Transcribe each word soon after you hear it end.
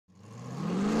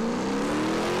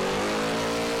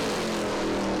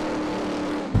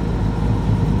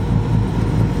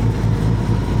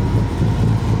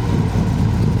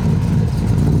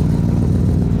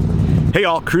Hey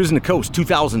y'all, Cruisin the Coast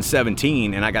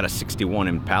 2017, and I got a 61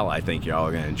 Impala I think y'all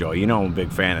are going to enjoy. You know I'm a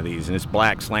big fan of these, and it's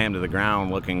black, slammed to the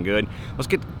ground, looking good. Let's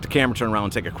get the camera turned around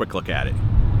and take a quick look at it.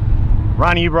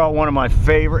 Ronnie, you brought one of my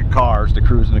favorite cars to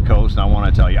Cruisin the Coast, and I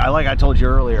want to tell you, like I told you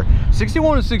earlier,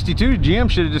 61 and 62, GM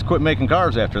should have just quit making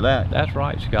cars after that. That's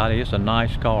right, Scotty. It's a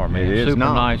nice car, man. It is super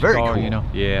nice very car, cool. you know.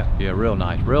 Yeah, real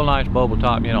nice. Real nice bubble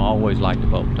top, you know, always liked the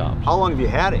bubble tops. How long have you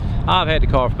had it? I've had the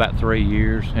car for about 3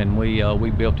 years, and we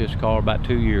built this car about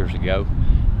 2 years ago.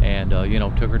 And you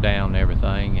know, took her down and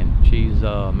everything, and she's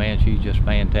man, she's just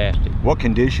fantastic. What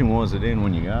condition was it in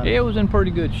when you got it? It was in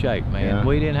pretty good shape, man. Yeah.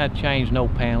 We didn't have to change no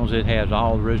panels. It has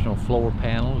all the original floor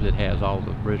panels. It has all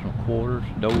the original quarters,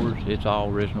 doors. It's all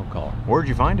original car. Where'd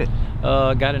you find it?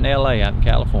 Got it in LA, out in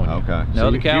California. Okay. No, So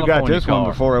the you California got this car.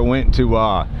 one before it went to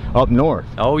up north.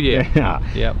 Oh yeah.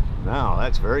 Yeah. Yep. Wow,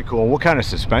 that's very cool. What kind of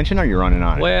suspension are you running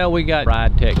on it? Well, we got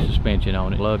Ride Tech suspension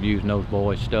on it. Love using those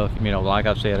boys stuff. You know, like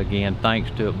I said again,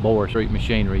 thanks to Boris Street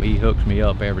Machinery. He hooks me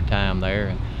up every time there.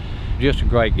 And just a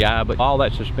great guy, but all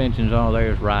that suspension's on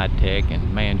there is Ride Tech,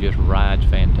 and man, just rides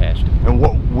fantastic. And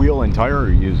what wheel and tire are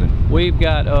you using? We've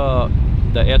got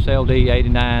the SLD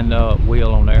 89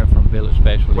 wheel on there from Billet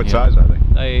Specialty. What size are they?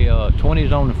 They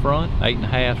 20s on the front,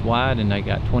 8.5 wide, and they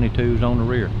got 22s on the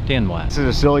rear, 10 wide. This is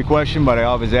a silly question, but I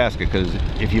always ask it because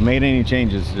if you made any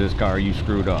changes to this car, you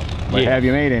screwed up. But have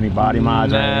you made any body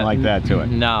mods or anything like that to it?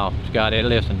 No, Scott.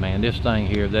 Listen, man, this thing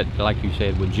here, that, like you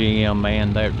said, with GM,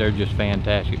 man, they're just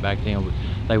fantastic. Back then,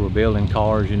 they were building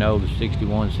cars, you know, the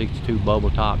 61, 62 bubble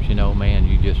tops, you know, man,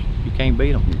 you can't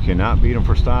beat them. You cannot beat them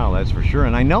for style, that's for sure.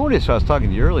 And I noticed, I was talking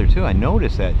to you earlier too, I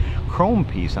noticed that chrome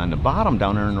piece on the bottom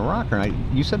down there in the rocker.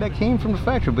 And you said that came from the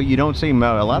factory, but you don't see a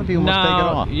lot of people must take it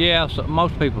off. Yeah, so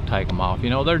most people take them off. You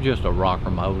know, they're just a rocker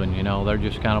molding, you know, they're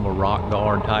just kind of a rock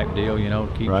guard type deal, you know,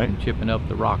 to keep from chipping up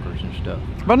the rockers and stuff.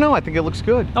 But no, I think it looks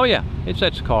good. Oh yeah, it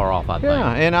sets the car off, I think.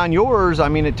 Yeah, and on yours, I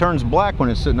mean, it turns black when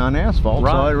it's sitting on asphalt,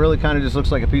 so it really kind of just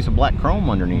looks like a piece of black chrome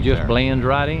underneath Just there. blends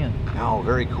right in. Oh,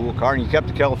 very cool car. And you kept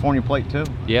the California plate too?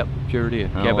 Yep, sure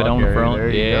did. Oh, Kept it on the front. there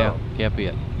you Yeah, go. kept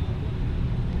it.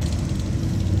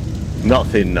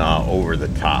 Nothing over the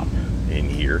top in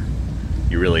here.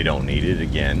 You really don't need it.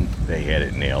 Again, they had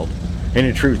it nailed. And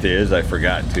the truth is, I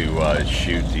forgot to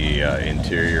shoot the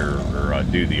interior or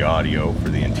do the audio for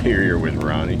the interior with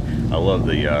Ronnie. I love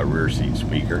the rear seat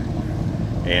speaker.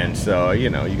 And so, you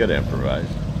know, you got to improvise.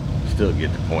 Still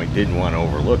get the point. Didn't want to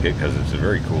overlook it because it's a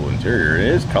very cool interior. It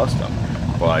is custom,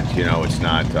 but you know, it's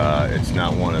not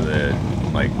one of the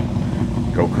like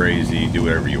go crazy, do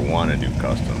whatever you want to do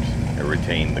customs. It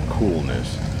retained the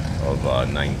coolness of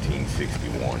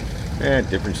 1961. And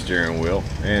different steering wheel,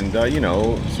 and you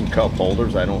know, some cup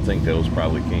holders. I don't think those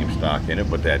probably came stock in it,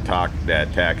 but that tack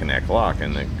and that clock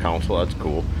and the console, that's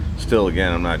cool. Still,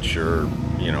 again, I'm not sure,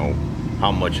 you know,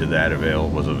 how much of that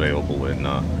was available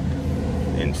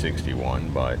in 61,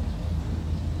 but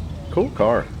cool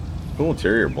car, cool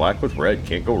interior, black with red,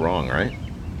 can't go wrong, right?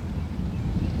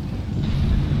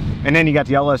 And then you got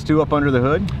the LS2 up under the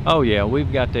hood? Oh yeah,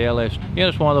 we've got the LS. You know,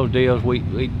 it's one of those deals,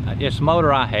 it's a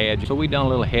motor I had, so we done a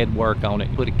little head work on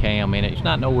it, put a cam in it. It's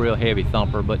not no real heavy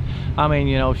thumper, but I mean,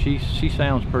 you know, she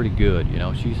sounds pretty good, you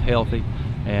know, she's healthy.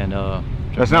 And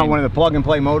that's not one of the plug and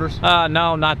play motors?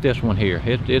 No, not this one here.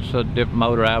 It's a different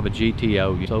motor out of a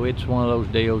GTO, so it's one of those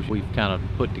deals we've kind of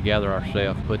put together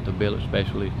ourselves, put the Billet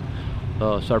Specialty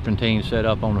serpentine set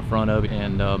up on the front of it,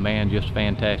 and man, just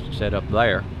fantastic setup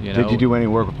there. You know. Did you do any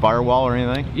work with firewall or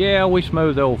anything? Yeah, we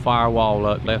smoothed the old firewall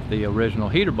up, left the original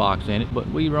heater box in it, but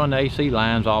we run the AC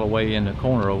lines all the way in the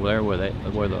corner over there where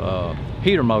the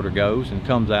heater motor goes and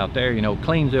comes out there. You know,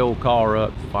 cleans the old car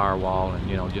up, firewall, and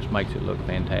you know, just makes it look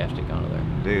fantastic under there.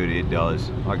 Dude, it does.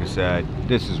 Like I said,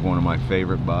 this is one of my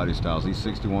favorite body styles. These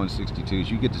 61, 62s,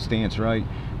 you get the stance right,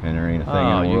 and there ain't a thing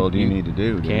in the world you need to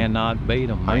do, dude. Cannot beat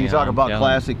them, man. I mean, you talk about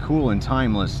classic, cool, and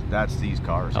timeless, that's these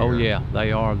cars here. Oh yeah,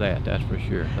 they are that's for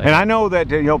sure. And I know that,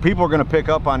 you know, people are going to pick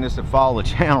up on this and follow the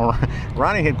channel.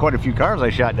 Ronnie had quite a few cars I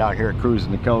shot down here at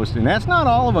Cruisin the Coast, and that's not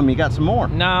all of them. You got some more.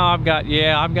 No, I've got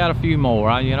a few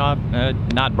more. You know, I'm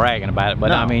not bragging about it, but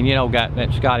no. I mean, you know,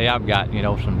 Scotty, I've got, you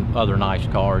know, some other nice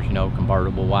cars, you know,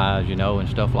 convertible wise, you know, and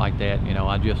stuff like that. You know,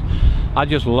 I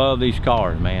just love these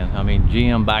cars, man. I mean,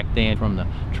 GM back then, from the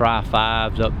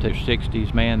Tri-5s up to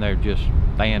 60s, man, they're just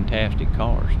fantastic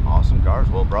cars. Awesome cars.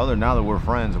 Well, brother, now that we're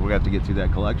friends, we have to get through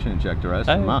that collection and check the rest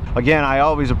of them out. Again, I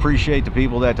always appreciate the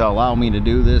people that allow me to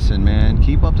do this, and man,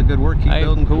 keep up the good work, keep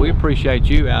building cool. We appreciate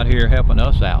you out here helping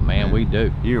us out, man. Yeah. We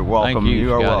do. You're welcome. Thank you,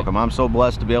 you are Scotty. welcome. I'm so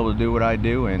blessed to be able to do what I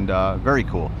do, and very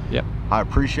cool. Yep. I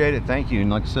appreciate it. Thank you. And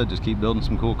like I said, just keep building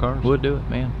some cool cars. We'll do it,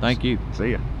 man. Thank you.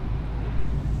 See ya.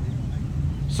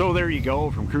 So there you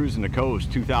go, from Cruisin the Coast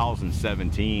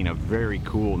 2017, a very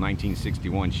cool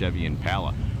 1961 Chevy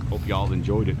Impala. Hope y'all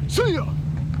enjoyed it. See ya!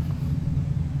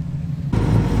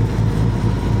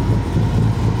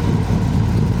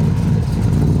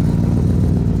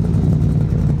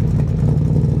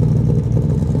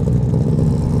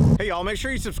 Hey y'all, make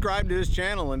sure you subscribe to this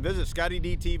channel and visit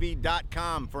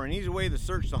ScottieDTV.com for an easy way to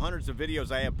search the hundreds of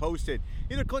videos I have posted.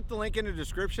 Either click the link in the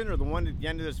description or the one at the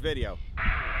end of this video.